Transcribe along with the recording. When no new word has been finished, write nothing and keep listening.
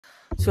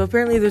So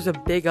apparently there's a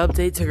big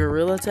update to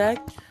Gorilla Tag.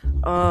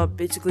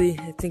 Basically,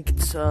 I think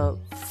it's a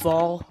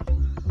fall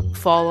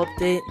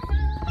update.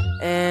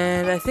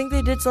 And I think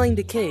they did something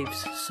to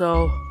caves.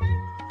 So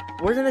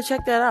we're gonna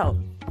check that out.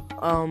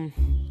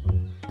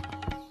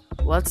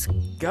 Let's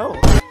go.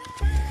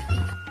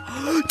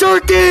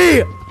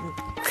 Turkey!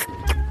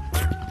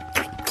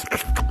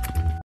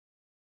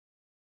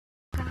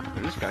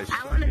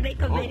 I want to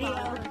make a video.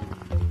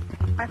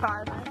 High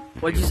five.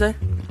 What'd you say?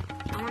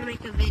 I want to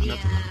make a video.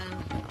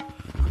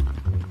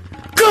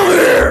 Come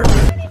here!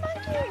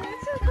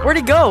 Where'd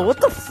he go? What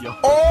the f-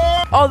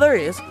 Oh, there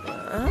he is.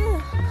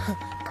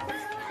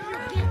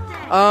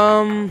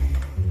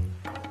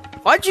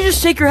 Why'd you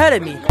just shake your head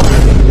at me?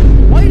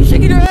 Why are you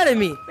shaking your head at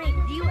me?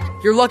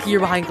 You're lucky you're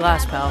behind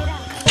glass, pal.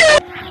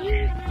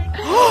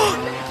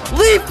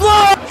 Leaf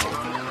blow!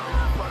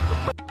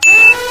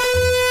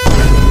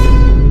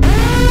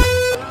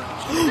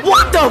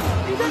 What the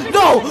f-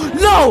 No!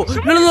 No!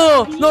 No, no,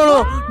 no, no,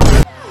 no!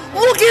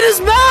 Look at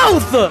his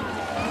mouth!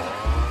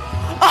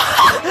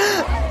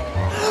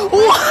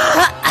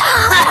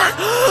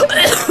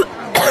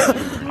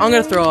 I'm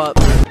gonna throw up.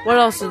 What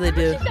else did they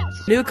do?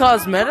 New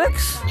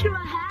cosmetics?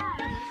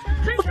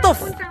 What the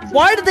f-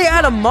 Why did they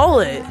add a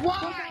mullet?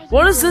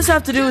 What does this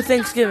have to do with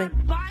Thanksgiving?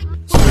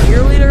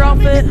 Cheerleader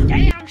outfit?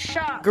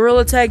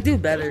 Gorilla Tag, do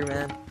better,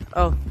 man.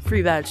 Oh,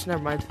 free badge,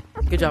 never mind.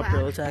 Good job,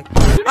 Gorilla Tag.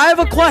 I have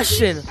a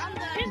question.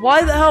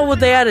 Why the hell would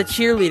they add a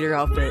cheerleader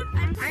outfit?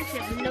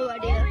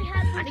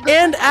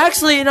 And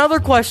actually, another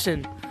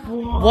question.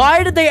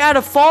 Why did they add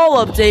a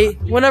fall update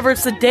whenever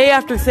it's the day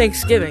after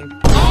Thanksgiving?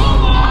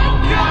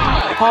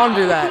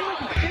 Ponder that.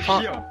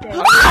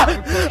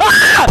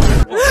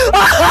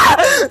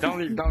 Don't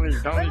leave, don't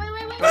leave, don't leave.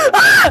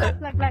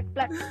 Black.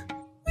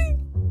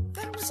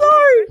 I'm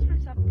sorry.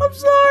 I'm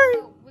sorry.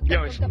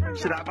 Yo,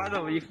 should I buy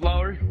the leaf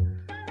blower?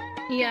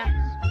 Yeah.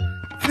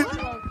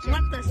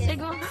 What the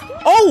signal?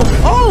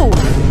 Oh!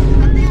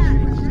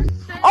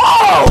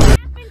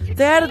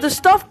 They added the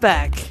stuff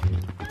back.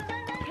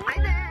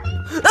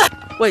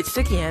 Wait,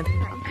 sticky hand.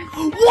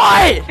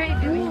 What?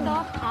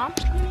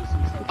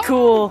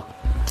 Cool.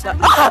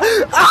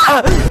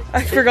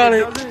 I forgot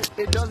it.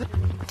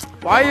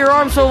 Why are your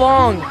arms so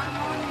long? Yo,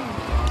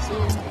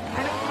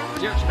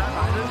 should I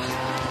buy this?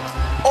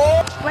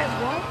 Oh! Wait,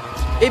 what?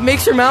 It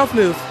makes your mouth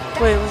move.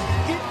 Wait. It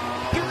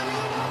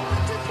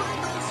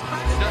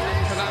doesn't,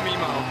 because I'm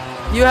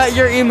emo.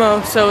 You're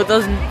emo, so it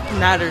doesn't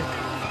matter.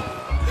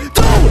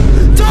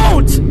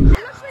 Don't!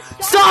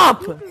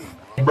 Stop!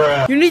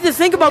 Bruh. You need to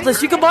think about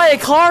this. You can buy a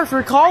car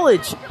for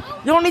college.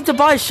 You don't need to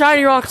buy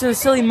shiny rocks in a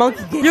silly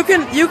monkey game.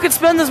 You can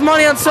spend this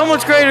money on so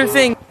much greater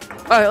things.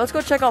 All right, let's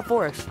go check out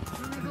Forest.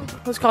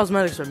 Those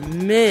cosmetics are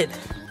mid.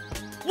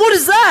 What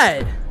is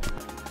that?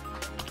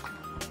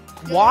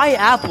 Why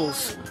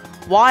apples?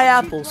 Why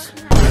apples?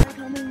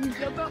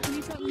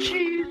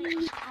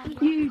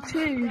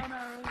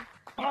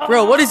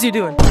 Bro, what is he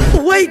doing?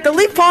 Wait, the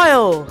leaf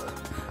pile!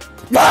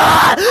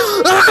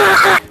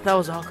 That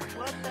was awkward.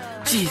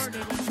 Jeez,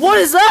 what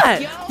is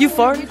that? You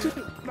fart? I'm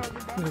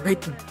gonna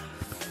rape them.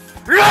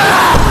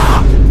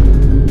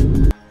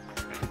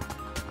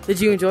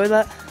 Did you enjoy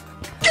that?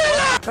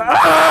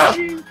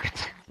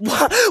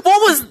 What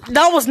was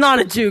that? Was not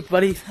a juke,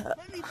 buddy.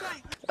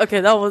 Okay,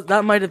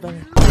 that might have been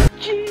it.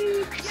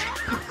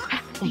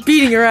 I'm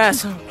beating your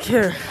ass. I don't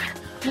care.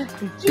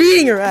 I'm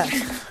beating your ass.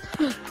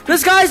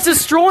 This guy's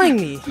destroying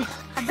me.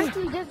 I'm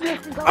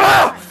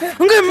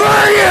gonna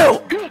murder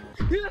you.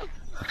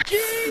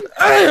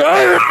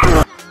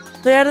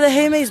 They added the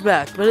hay maze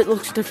back, but it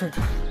looks different.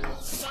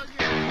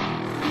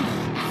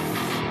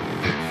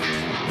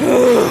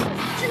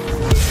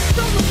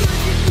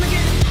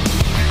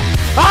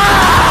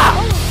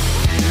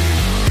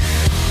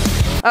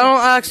 I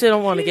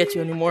don't want to get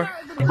you anymore.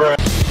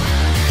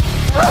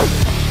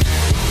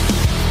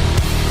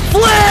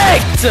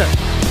 Flicked!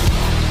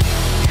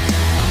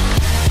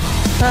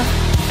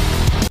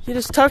 You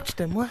just touched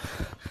him, what?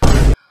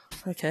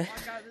 Okay.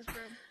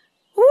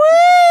 Woo!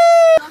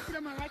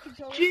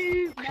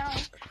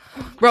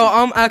 Bro,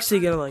 I'm actually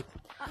gonna like...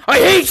 I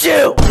hate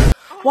you!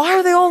 Why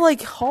are they all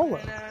like hollow?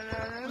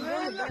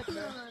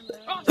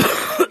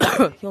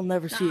 You'll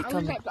never see it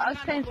coming.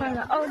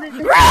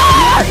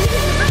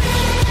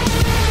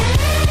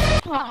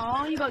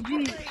 Oh, you got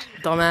G.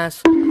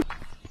 Dumbass.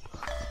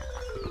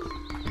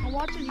 I'm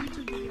watching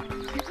YouTube videos.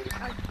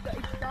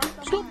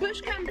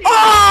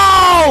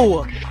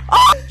 Oh!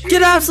 Oh!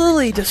 Get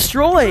absolutely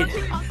destroyed.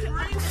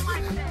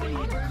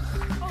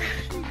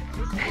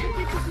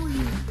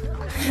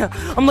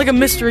 I'm like a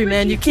mystery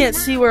man. You can't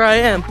see where I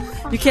am.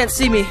 You can't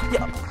see me.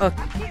 Yeah.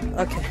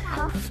 Okay.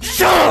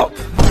 Shut up!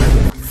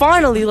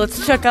 Finally,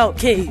 let's check out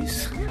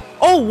caves.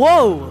 Oh,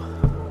 whoa!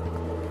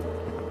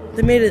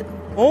 They made it.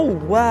 Oh,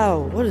 wow.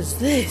 What is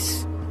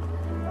this?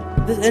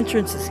 This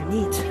entrance is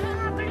neat.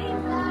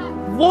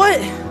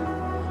 What?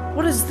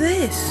 What is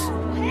this?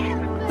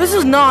 This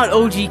is not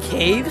OG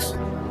caves.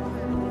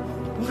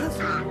 What?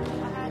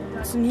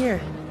 What's in here?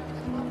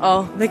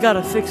 Oh, they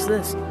gotta fix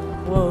this.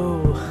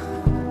 Whoa.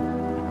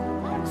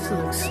 This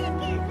looks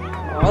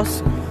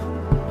awesome.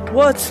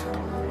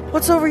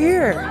 What's over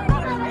here?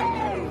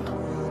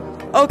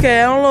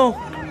 Okay, I don't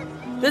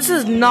know. This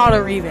is not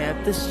a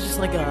revamp. This is just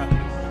like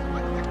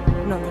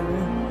another room.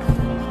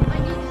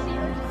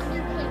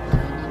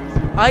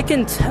 I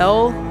can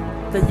tell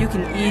that you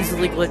can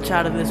easily glitch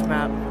out of this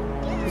map.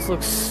 This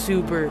looks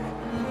super,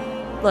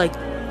 like,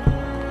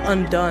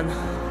 undone.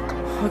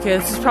 Okay,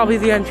 this is probably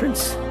the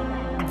entrance.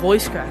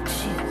 Voice crack.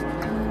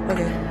 Jeez.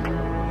 Okay,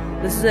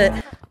 this is it.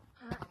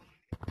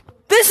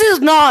 This is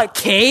not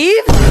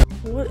cave.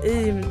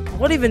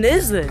 What even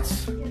is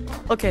this?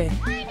 Okay.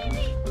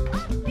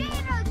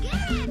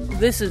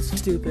 This is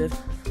stupid.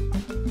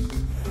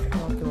 I'm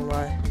not gonna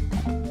lie.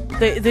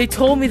 They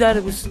told me that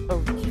it was a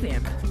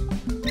revamp.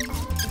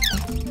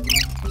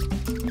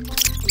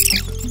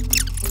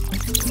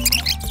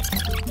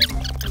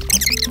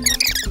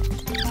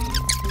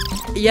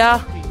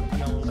 Yeah,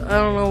 I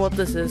don't know what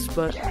this is,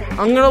 but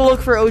I'm gonna look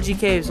for OG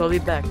caves. I'll be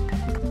back.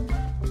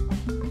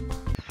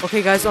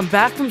 Okay, guys, I'm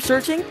back from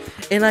searching,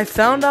 and I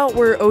found out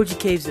where OG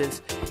caves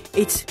is.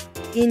 It's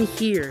in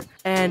here,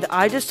 and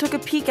I just took a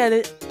peek at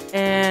it,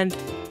 and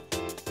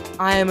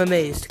I am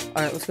amazed.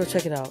 All right, let's go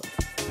check it out.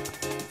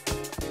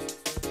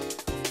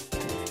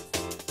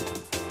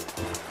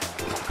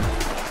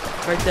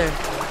 Right there.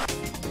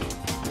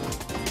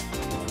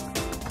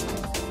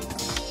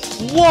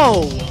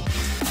 Whoa!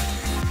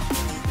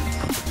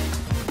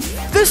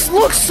 This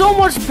looks so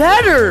much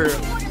better!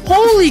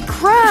 Holy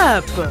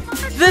crap!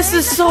 This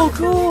is so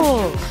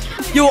cool!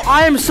 Yo,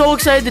 I am so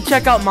excited to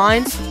check out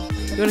mines.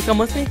 You wanna come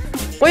with me?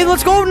 Wait,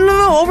 let's go!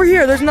 No, over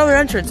here. There's another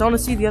entrance. I wanna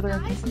see the other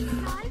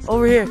entrance.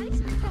 Over here.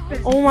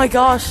 Oh my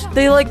gosh,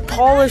 they like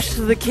polished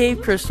the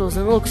cave crystals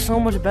and it looks so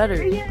much better.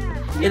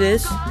 It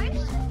is?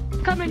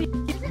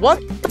 What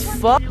the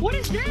fuck? What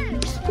is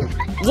this?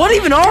 What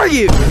even are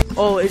you?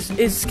 Oh, is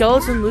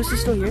Skeleton Lucy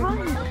still here?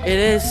 It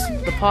is.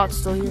 The pot's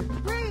still here.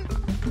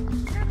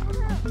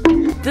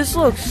 This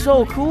looks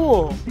so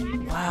cool.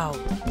 Wow.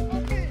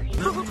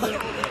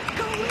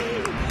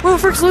 Where the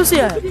frick's Lucy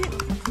at?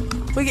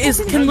 Wait,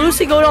 can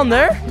Lucy go down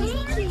there?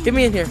 Get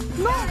me in here.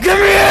 Get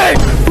me in!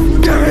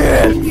 Get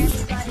me in!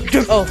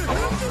 Oh.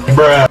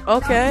 Bruh.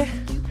 Okay.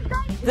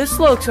 This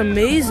looks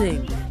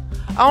amazing.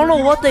 I don't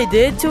know what they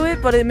did to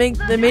it, but they made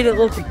it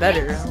look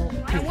better.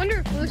 I wonder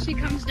if Lucy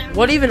comes down.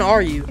 What even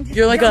are you?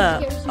 You're like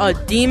a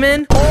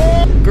demon?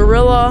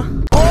 Gorilla?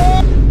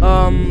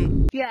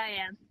 Yeah, I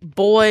am.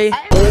 Boy?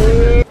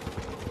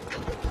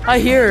 I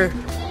hear.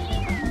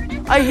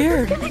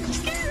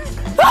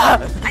 Ah!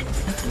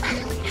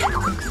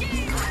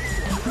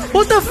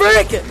 What the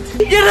frick?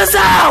 Get us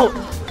out!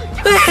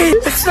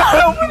 It's not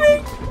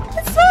opening!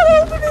 It's not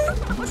opening!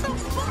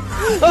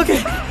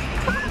 Okay.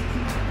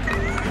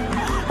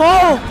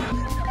 Oh!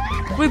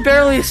 We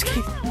barely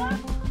escaped.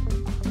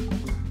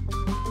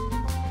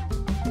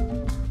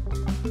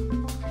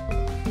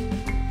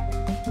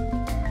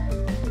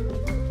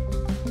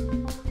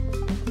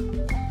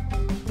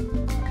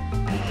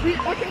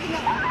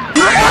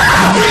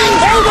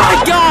 Oh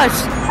my gosh!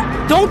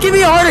 Don't give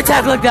me a heart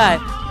attack like that!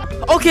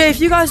 Okay, if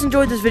you guys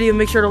enjoyed this video,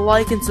 make sure to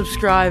like and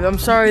subscribe. I'm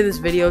sorry this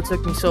video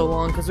took me so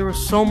long because there was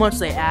so much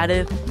they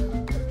added.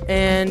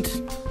 And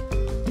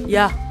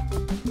yeah,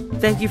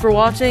 thank you for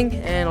watching,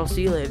 and I'll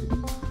see you later.